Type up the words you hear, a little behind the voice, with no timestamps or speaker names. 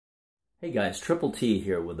Hey guys, Triple T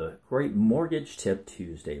here with a great Mortgage Tip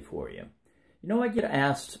Tuesday for you. You know, I get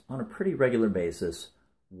asked on a pretty regular basis,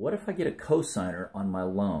 what if I get a cosigner on my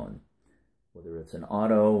loan? Whether it's an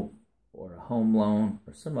auto or a home loan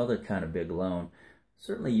or some other kind of big loan,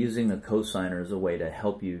 certainly using a cosigner is a way to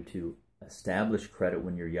help you to establish credit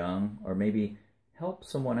when you're young, or maybe help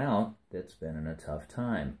someone out that's been in a tough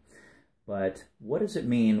time. But what does it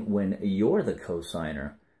mean when you're the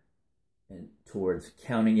cosigner and towards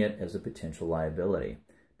counting it as a potential liability?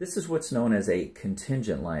 This is what's known as a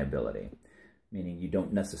contingent liability, meaning you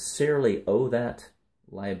don't necessarily owe that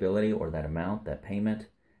liability or that amount, that payment.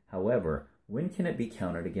 However, when can it be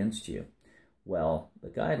counted against you? Well, the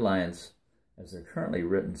guidelines, as they're currently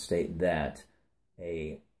written, state that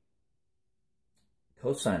a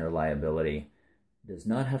cosigner liability does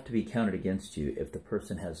not have to be counted against you if the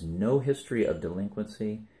person has no history of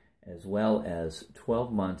delinquency, as well as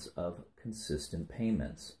 12 months of consistent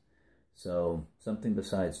payments. So something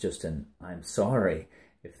besides just an "I'm sorry"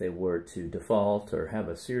 if they were to default or have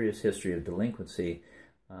a serious history of delinquency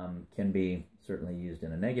can be certainly used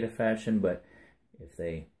in a negative fashion, but if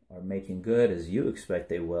they are making good as you expect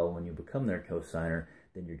they will when you become their cosigner,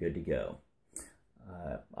 then you're good to go.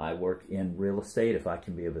 I work in real estate. If I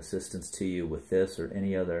can be of assistance to you with this or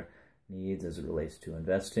any other needs as it relates to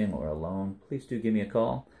investing or a loan, please do give me a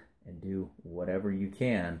call and do whatever you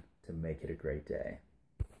can to make it a great day.